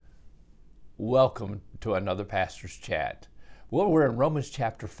Welcome to another Pastor's Chat. Well, we're in Romans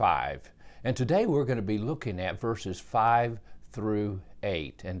chapter 5, and today we're going to be looking at verses 5 through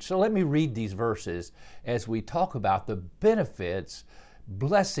 8. And so let me read these verses as we talk about the benefits,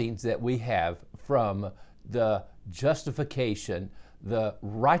 blessings that we have from the justification, the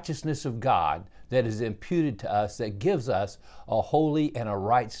righteousness of God that is imputed to us, that gives us a holy and a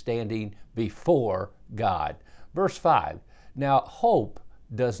right standing before God. Verse 5, now hope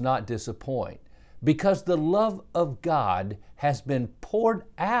does not disappoint, because the love of God has been poured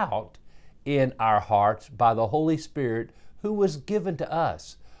out in our hearts by the Holy Spirit who was given to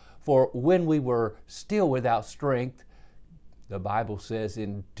us. For when we were still without strength, the Bible says,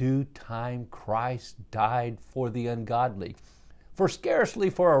 in due time Christ died for the ungodly. For scarcely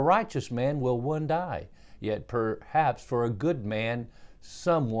for a righteous man will one die, yet perhaps for a good man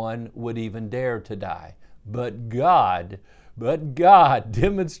someone would even dare to die. But God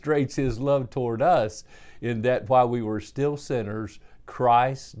demonstrates His love toward us in that while we were still sinners,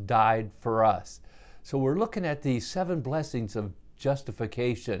 Christ died for us. So we're looking at these 7 blessings of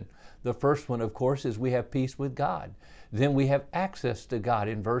justification. The first one, of course, is we have peace with God. Then we have access to God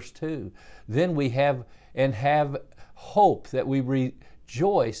in verse 2. Then we have hope, that we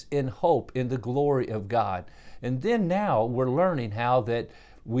rejoice in hope in the glory of God. And then now we're learning how that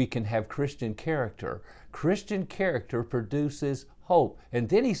we can have Christian character. Christian character produces hope. And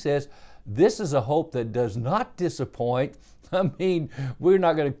then he says, this is a hope that does not disappoint. I mean, we're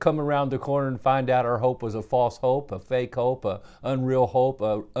not going to come around the corner and find out our hope was a false hope, a fake hope, an unreal hope,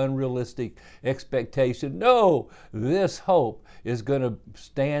 an unrealistic expectation. No, this hope is going to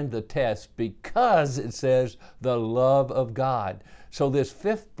stand the test because it says the love of God. So this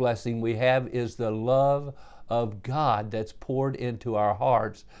 5th blessing we have is the love of God that's poured into our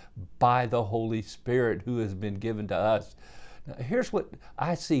hearts by the Holy Spirit who has been given to us. Now, here's what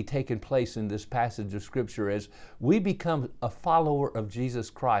I see taking place in this passage of Scripture as we become a follower of Jesus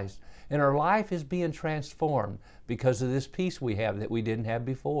Christ, and our life is being transformed because of this peace we have that we didn't have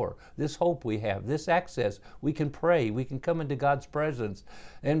before, this hope we have, this access. We can pray, we can come into God's presence,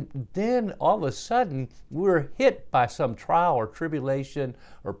 and then all of a sudden we're hit by some trial or tribulation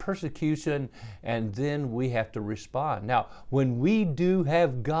or persecution, and then we have to respond. Now, when we do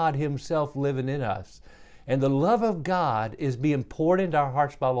have God Himself living in us, and the love of God is being poured into our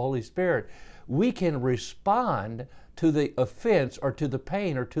hearts by the Holy Spirit, we can respond to the offense or to the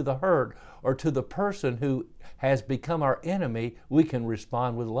pain or to the hurt or to the person who has become our enemy. We can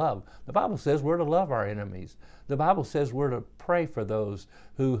respond with love. The Bible says we're to love our enemies. The Bible says we're to pray for those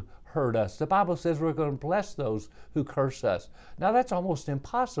who hurt us. The Bible says we're going to bless those who curse us. Now that's almost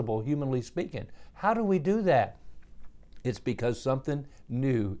impossible, humanly speaking. How do we do that? It's because something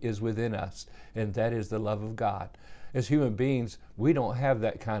new is within us, and that is the love of God. As human beings, we don't have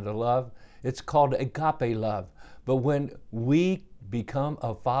that kind of love. It's called agape love. But when we become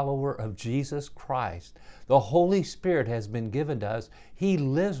a follower of Jesus Christ, the Holy Spirit has been given to us. He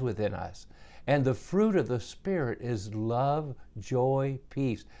lives within us. And the fruit of the Spirit is love, joy,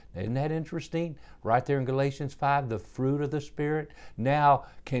 peace. Isn't that interesting? Right there in Galatians 5, the fruit of the Spirit now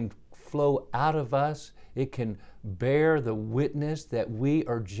can flow out of us. It can bear the witness that we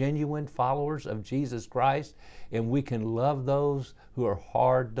are genuine followers of Jesus Christ, and we can love those who are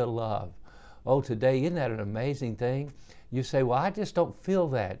hard to love. Oh, today, isn't that an amazing thing? You say, well, I just don't feel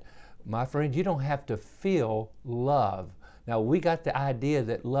that. My friend, you don't have to feel love. Now, we got the idea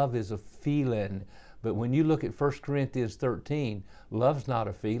that love is a feeling, but when you look at 1 Corinthians 13, love's not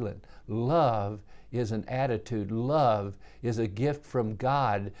a feeling. Love is an attitude. Love is a gift from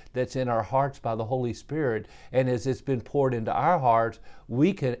God that's in our hearts by the Holy Spirit. And as it's been poured into our hearts,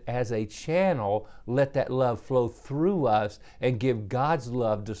 we can, as a channel, let that love flow through us and give God's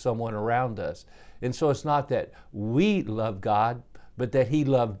love to someone around us. And so it's not that we love God, but that He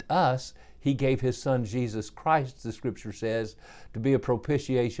loved us. He gave His Son, Jesus Christ, the Scripture says, to be a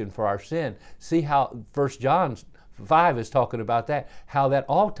propitiation for our sin. See how 1 John 5 is talking about that, how that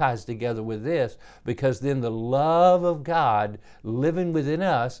all ties together with this, because then the love of God living within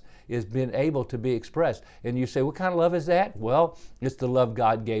us is being able to be expressed. And you say, what kind of love is that? Well, it's the love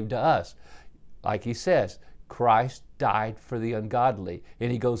God gave to us. Like He says, Christ died for the ungodly.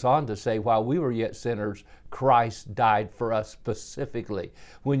 And He goes on to say, while we were yet sinners, Christ died for us specifically.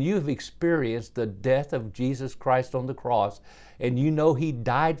 When you've experienced the death of Jesus Christ on the cross, and you know He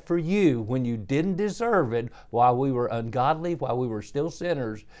died for you when you didn't deserve it, while we were ungodly, while we were still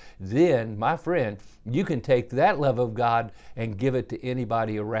sinners, then, my friend, you can take that love of God and give it to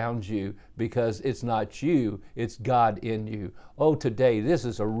anybody around you, because it's not you, it's God in you. Oh, today, this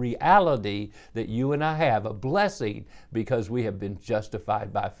is a reality that you and I have, a blessing because we have been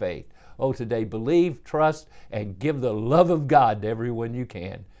justified by faith. Oh, today believe, trust, and give the love of God to everyone you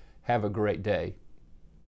can. Have a great day.